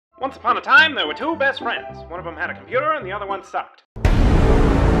Once upon a time, there were two best friends. One of them had a computer and the other one sucked.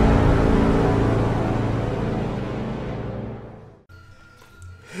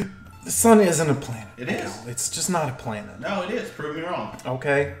 The sun isn't a planet. It is. It's just not a planet. No, it is. Prove me wrong.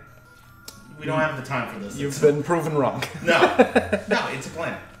 Okay. We don't have the time for this. You've been proven wrong. No. No, it's a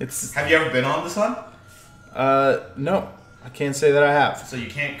planet. Have you ever been on the sun? No. I can't say that I have. So you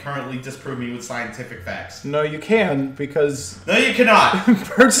can't currently disprove me with scientific facts. No, you can, because... No, you cannot!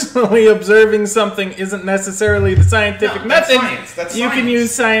 Personally observing something isn't necessarily the scientific method. That's science. That's you science. can use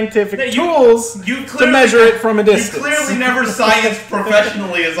scientific tools you to measure it from a distance. You clearly never scienced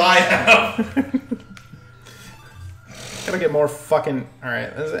professionally as I have. Gotta get more fucking...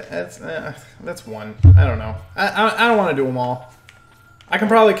 Alright, that's one. I don't know. I don't want to do them all. I can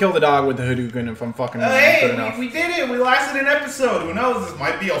probably kill the dog with the Hadouken if I'm fucking good enough. We did it! We lasted an episode! Who knows? This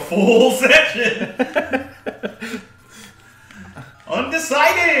might be a full session!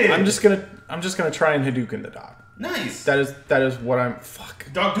 Undecided! I'm just gonna try and Hadouken the dog. Nice! That is what I'm...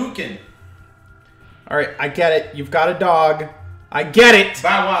 Fuck. Dog Dukin. Alright, I get it. You've got a dog. I get it!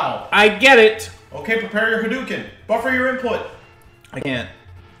 Bow wow. I get it! Okay, prepare your Hadouken. Buffer your input. I can't.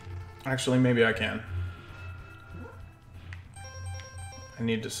 Actually, maybe I can. I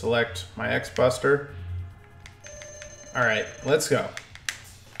need to select my X-Buster. Alright, let's go.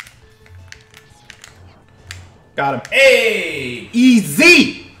 Got him. Hey!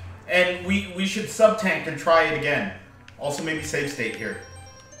 Easy! And we should sub-tank and try it again. Also maybe save state here.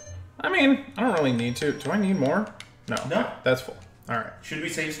 I mean, I don't really need to. Do I need more? No. No? That's full. Alright. Should we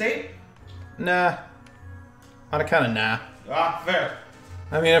save state? Nah. On account of nah. Ah, fair.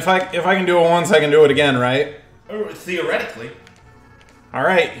 I mean, if I can do it once, I can do it again, right? Theoretically.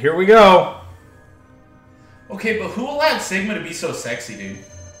 Alright, here we go. Okay, but who allowed Sigma to be so sexy, dude?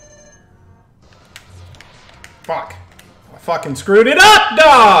 Fuck. I fucking screwed it up,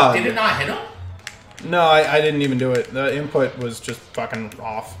 dog! Did it not hit him? No, I didn't even do it. The input was just fucking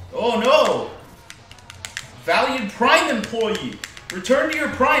off. Oh no! Valued Prime employee! Return to your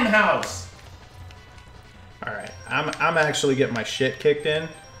Prime house! Alright, I'm actually getting my shit kicked in.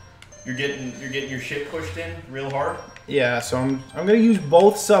 You're getting your shit pushed in real hard? Yeah, so I'm gonna use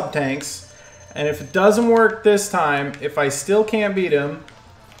both sub-tanks, and if it doesn't work this time, if I still can't beat him...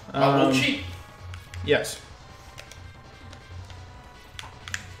 we'll cheat. Yes.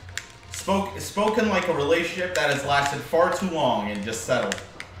 Spoken like a relationship that has lasted far too long and just settled.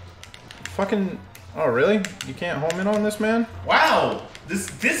 Fucking... Oh, really? You can't home in on this, man? Wow!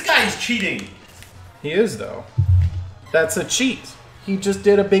 This guy's cheating! He is, though. That's a cheat. He just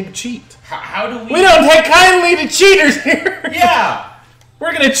did a big cheat. How do we... We don't take kindly to cheaters here! Yeah!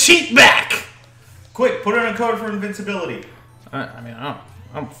 We're gonna cheat back! Quick, put in a code for invincibility. I mean,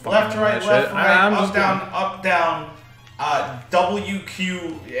 I'm fucking left, right, that left, shit. right, up, down,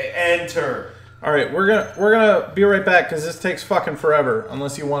 WQ, enter. Alright, we're gonna be right back because this takes fucking forever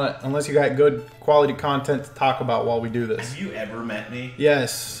unless you got good quality content to talk about while we do this. Have you ever met me?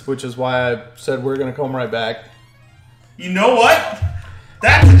 Yes, which is why I said we're gonna come right back. You know what?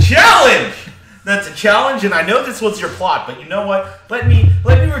 That's a challenge! That's a challenge, and I know this was your plot, but you know what? Let me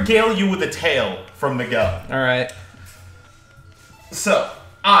regale you with a tale from Miguel. Alright. So,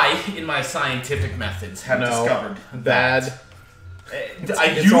 I, in my scientific methods, have discovered bad. This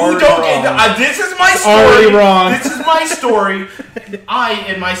is my story. Already wrong. This is my story. I,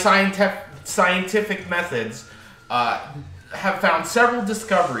 in my scientific methods, have found several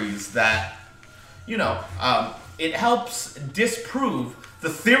discoveries that, you know, it helps disprove the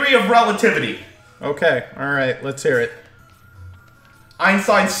theory of relativity. Okay, alright, let's hear it.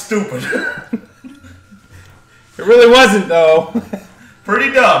 Einstein's stupid. It really wasn't, though.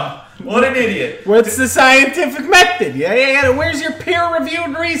 Pretty dumb. What an idiot. What's the scientific method? Yeah, where's your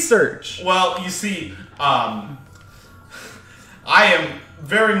peer-reviewed research? Well, you see, I am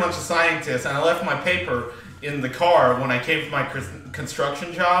very much a scientist, and I left my paper in the car when I came from my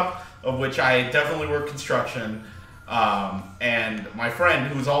construction job, of which I definitely work construction. And my friend,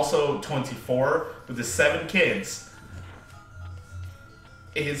 who's also 24, with his 7 kids,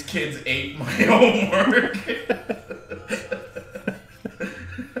 his kids ate my homework.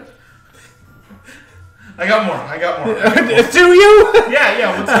 I got more. Do you?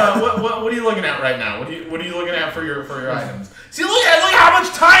 Yeah. What are you looking at right now? What are you looking at for your items? See, look how much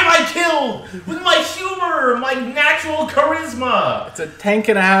time I killed with my humor, my natural charisma. It's a tank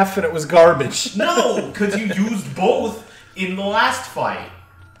and a half, and it was garbage. No, because you used both in the last fight.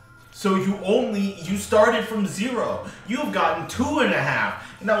 So you started from 0. You've gotten 2.5,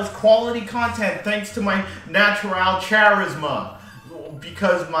 and that was quality content thanks to my natural charisma.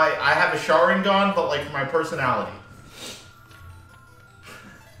 Because I have a Sharingan, but like my personality.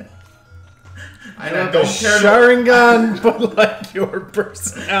 And I don't care Sharingan, but like your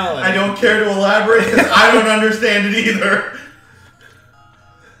personality. I don't care to elaborate because I don't understand it either.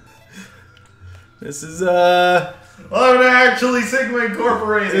 This is I'm actually Sigma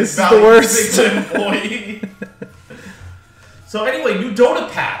Incorporated. This is the worst. Sigma employee. So anyway, new Dota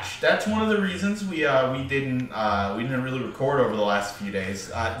patch. That's one of the reasons we didn't really record over the last few days.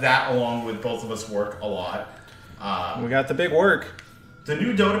 That along with both of us work a lot. We got the big work. The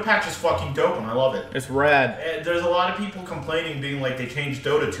new Dota patch is fucking dope, and I love it. It's rad. And there's a lot of people complaining, being like they changed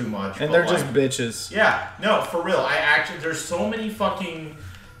Dota too much. And they're just bitches. Yeah, no, for real. There's so many fucking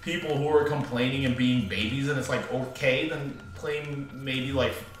people who are complaining and being babies, and it's like, okay, then play maybe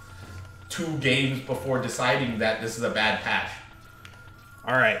like 2 games before deciding that this is a bad patch.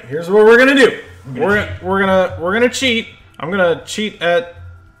 All right, here's what we're gonna do. We're gonna cheat. I'm gonna cheat at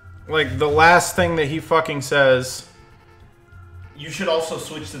like the last thing that he fucking says. You should also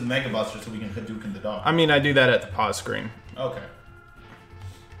switch to the Mega Buster so we can Hadouken the dog. I mean, I do that at the pause screen. Okay.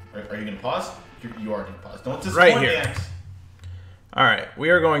 Are you gonna pause? You are gonna pause. Don't disappoint Right here. me, X. All right,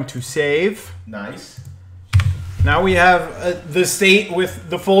 we are going to save. Nice. Now we have the state with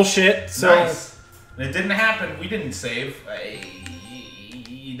the full shit. So Nice. And it didn't happen. We didn't save.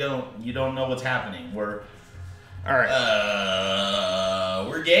 You don't know what's happening. all right.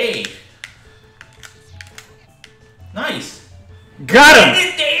 We're gay. Nice. Got him.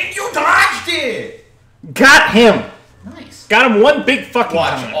 Dave, you dodged it. Got him. Nice. Got him one big fucking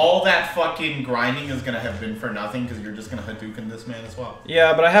Watch, time. all that fucking grinding is gonna have been for nothing because you're just gonna Hadouken this man as well.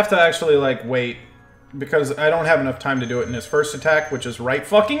 Yeah, but I have to actually like wait because I don't have enough time to do it in his first attack, which is right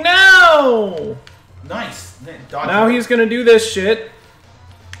fucking now. Nice. Now he's gonna do this shit,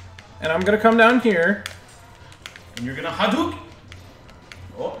 and I'm gonna come down here. And you're gonna Hadouken.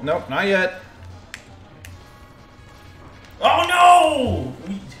 Oh. Nope, not yet. Oh no!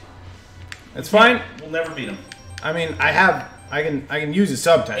 It's fine. We'll never beat him. I mean, I can use his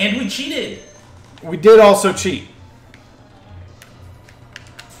sub type. And we cheated. We did also cheat.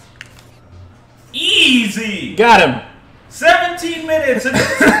 Easy. Got him. 17 minutes, and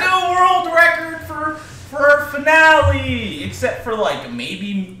it's a new world record for our finale. Except for like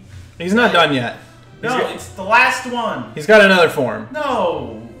maybe. He's not done yet. No, it's the last one. He's got another form.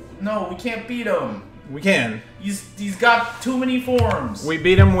 No, we can't beat him. We can. He's got too many forms. We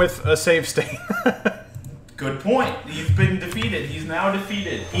beat him with a save state. Good point. He's been defeated. He's now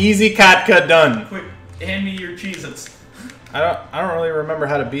defeated. Easy Katka done. Quick, hand me your Cheez-Its. I don't really remember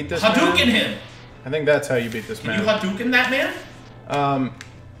how to beat this Hadouken man. him! I think that's how you beat this man. Can you Hadouken that man?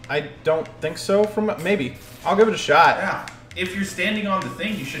 I don't think so. Maybe. I'll give it a shot. Yeah. If you're standing on the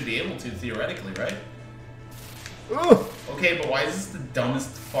thing, you should be able to, theoretically, right? Ugh. Okay, but why is this the dumbest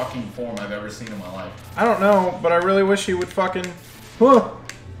fucking form I've ever seen in my life? I don't know, but I really wish he would fucking... Huh.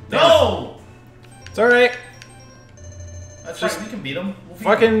 No! It's alright. That's Just right, we can beat him. We'll beat him.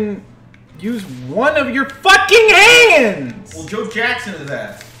 Fucking use one of your fucking hands! We'll Joe Jackson his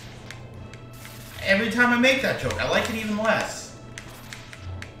ass. Every time I make that joke, I like it even less.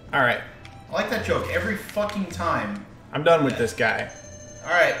 Alright. I like that joke every fucking time. I'm done with this guy.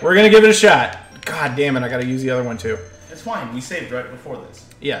 Alright. We're gonna give it a shot. God damn it, I gotta use the other one too. It's fine, we saved right before this.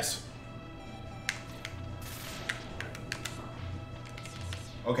 Yes.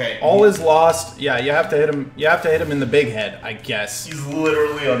 Okay. All is lost. Yeah, you have to hit him. You have to hit him in the big head, I guess. He's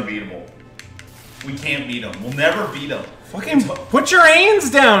literally unbeatable. We can't beat him. We'll never beat him. Fucking put your hands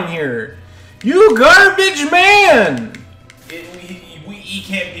down here. You garbage man. He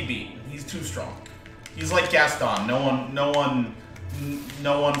can't be beat. He's too strong. He's like Gaston. No one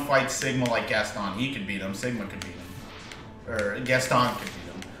fights Sigma like Gaston. He could beat him. Sigma could beat him. Or Gaston could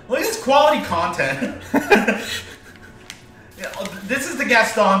beat him. Look at this quality content. This is the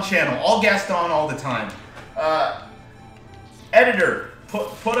Gaston channel. All Gaston all the time. Editor,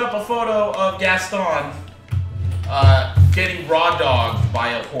 put up a photo of Gaston getting raw dogged by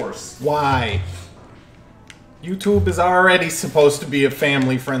a horse. Why? YouTube is already supposed to be a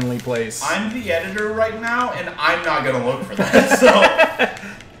family-friendly place. I'm the editor right now, and I'm not gonna look for that. So,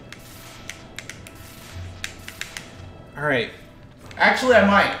 all right. actually, I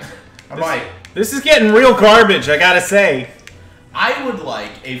might. This is getting real garbage, I gotta say. I would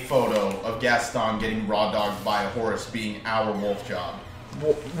like a photo of Gaston getting raw dogged by a horse being our wolf job.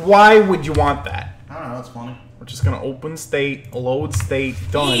 Why would you want that? I don't know, that's funny. We're just gonna open state, load state,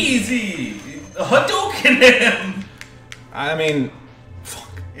 done. Easy! Hadouken him! I mean, fuck.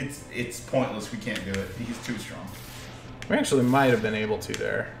 It's pointless, we can't do it. He's too strong. We actually might have been able to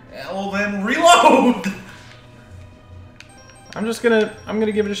there. Yeah, well then, reload! I'm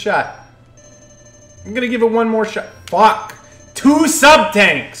gonna give it a shot. I'm gonna give it one more shot. Fuck! 2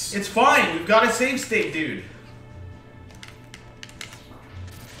 sub-tanks! It's fine. We've got a save state, dude.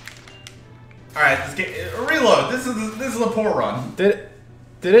 Alright, let's get... Reload. This is a poor run. Did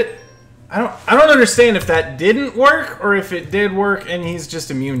it? I don't understand if that didn't work or if it did work and he's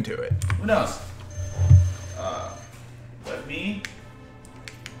just immune to it. Who knows? Let me